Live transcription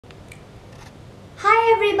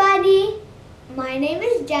everybody, my name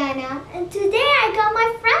is Jana and today I got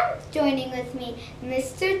my friends joining with me,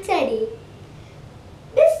 Mr. Teddy.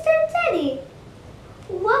 Mr. Teddy,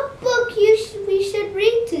 what book we should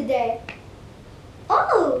read today?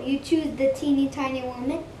 Oh, you choose the Teeny Tiny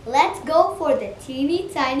Woman? Let's go for the Teeny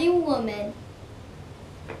Tiny Woman.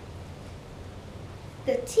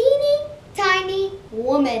 The Teeny Tiny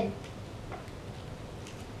Woman.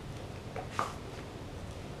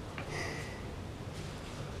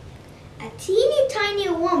 A teeny tiny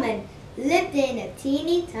woman lived in a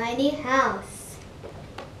teeny tiny house.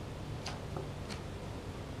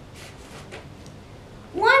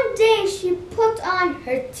 One day she put on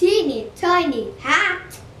her teeny tiny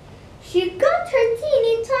hat. She got her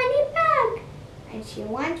teeny tiny bag and she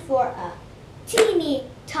went for a teeny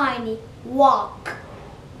tiny walk.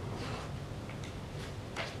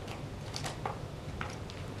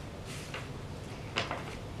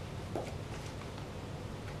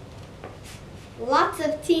 Lots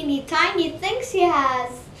of teeny tiny things she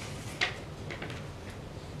has.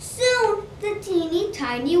 Soon the teeny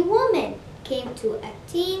tiny woman came to a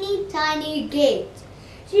teeny tiny gate.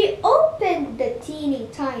 She opened the teeny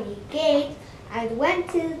tiny gate and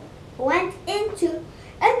went into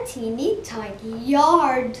a teeny tiny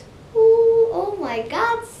yard. Ooh, oh my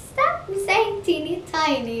God, stop saying teeny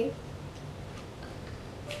tiny.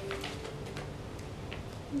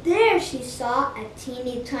 There she saw a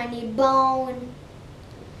teeny tiny bone.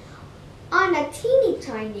 On a teeny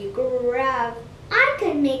tiny grave, I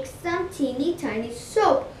can make some teeny tiny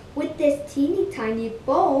soap with this teeny tiny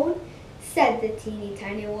bone, said the teeny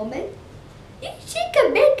tiny woman. She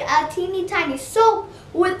could make a teeny tiny soap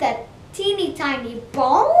with a teeny tiny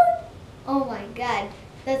bone? Oh my God,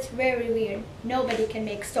 that's very weird. Nobody can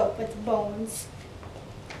make soap with bones.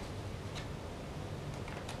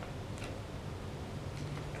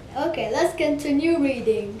 Okay, let's continue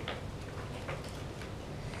reading.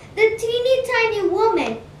 The teeny tiny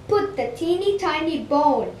woman put the teeny tiny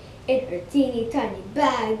bone in her teeny tiny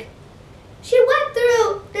bag. She went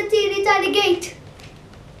through the teeny tiny gate.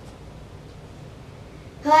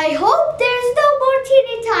 I hope there's no more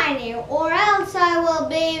teeny tiny or else I will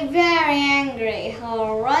be very angry.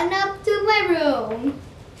 I'll run up to my room.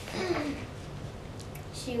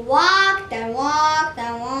 She walked and walked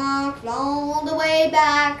and walked all the way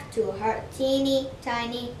back to her teeny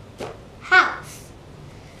tiny house.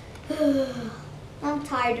 I'm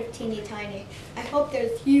tired of teeny tiny. I hope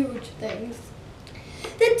there's huge things.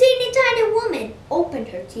 The teeny tiny woman opened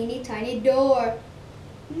her teeny tiny door.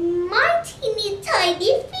 My teeny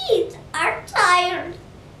tiny feet are tired,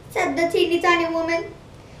 said the teeny tiny woman.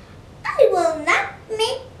 I will not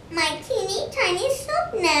make my teeny tiny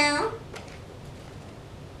soap now.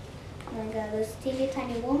 Oh my God, this teeny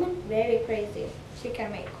tiny woman, very crazy. She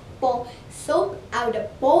can make soap out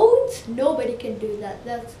of bones. Nobody can do that.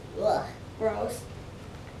 That's gross.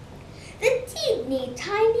 The teeny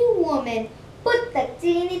tiny woman put the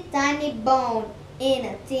teeny tiny bone in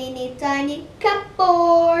a teeny tiny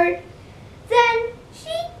cupboard. Then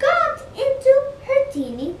she got into her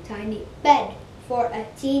teeny tiny bed for a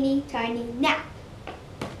teeny tiny nap.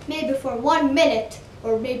 Maybe for 1 minute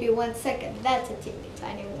or maybe 1 second. That's a teeny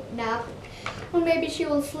tiny nap. Or maybe she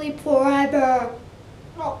will sleep forever.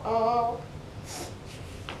 Uh-oh.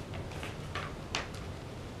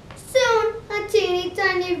 Soon a teeny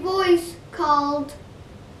tiny voice called,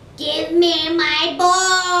 "Give me my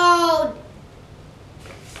bone!"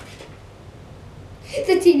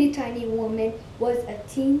 The teeny tiny woman was a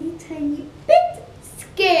teeny tiny bit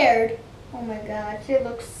scared. Oh my God, she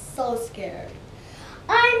looks so scared.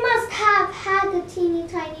 I must have had a teeny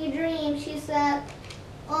tiny dream, she said.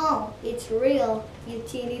 Oh, it's real, you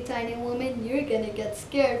teeny tiny woman. You're gonna get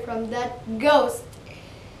scared from that ghost.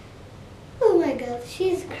 Oh my God,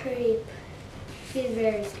 she's a creep. She's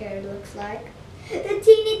very scared, looks like. The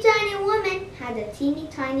teeny tiny woman had a teeny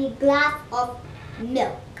tiny glass of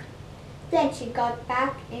milk. Then she got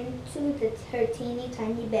back into her teeny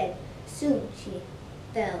tiny bed. Soon she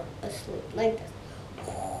fell asleep like this.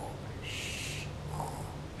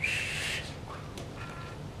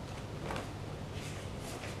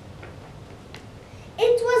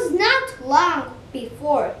 It was not long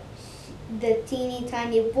before the teeny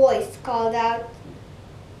tiny voice called out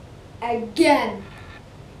again,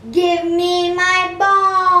 "Give me my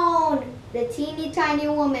bone!" The teeny tiny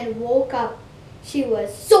woman woke up. She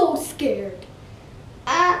was so scared.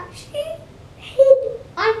 She hid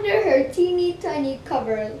under her teeny tiny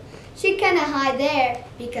cupboard. She cannot hide there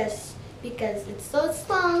because it's so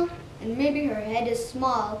small, and maybe her head is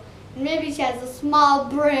small, and maybe she has a small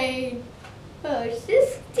brain. Oh,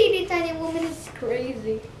 this teeny tiny woman is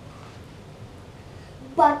crazy.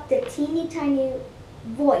 But the teeny tiny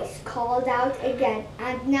voice called out again,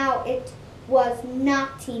 and now it was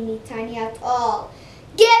not teeny tiny at all.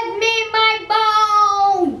 Give me my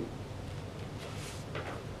bone!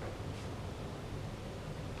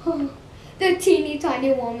 The teeny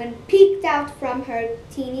tiny woman peeked out from her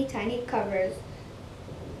teeny tiny covers.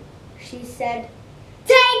 She said,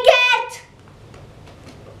 "Take it!"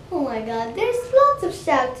 Oh my God, there's lots of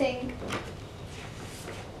shouting.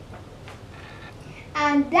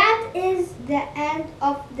 And that is the end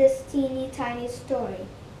of this teeny tiny story.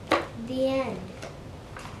 The end.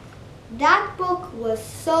 That book was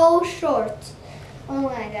so short. Oh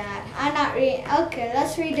my God, I'm not reading. Okay,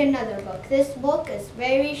 let's read another book. This book is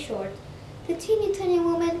very short. The teeny tiny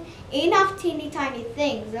woman, enough teeny tiny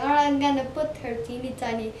things, or I'm gonna put her teeny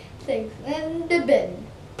tiny things in the bin.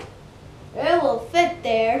 It will fit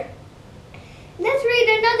there. Let's read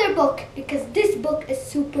another book because this book is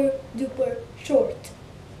super duper short.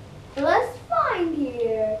 Let's find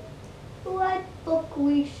here what book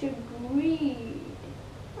we should read.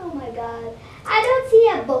 Oh my God, I don't see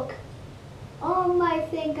a book. I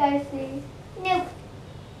think I see. Nope.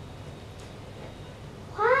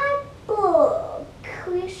 What book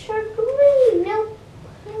we should read? Nope.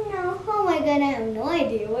 No. Oh my God, I have no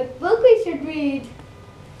idea what book we should read.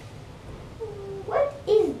 What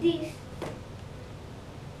is this?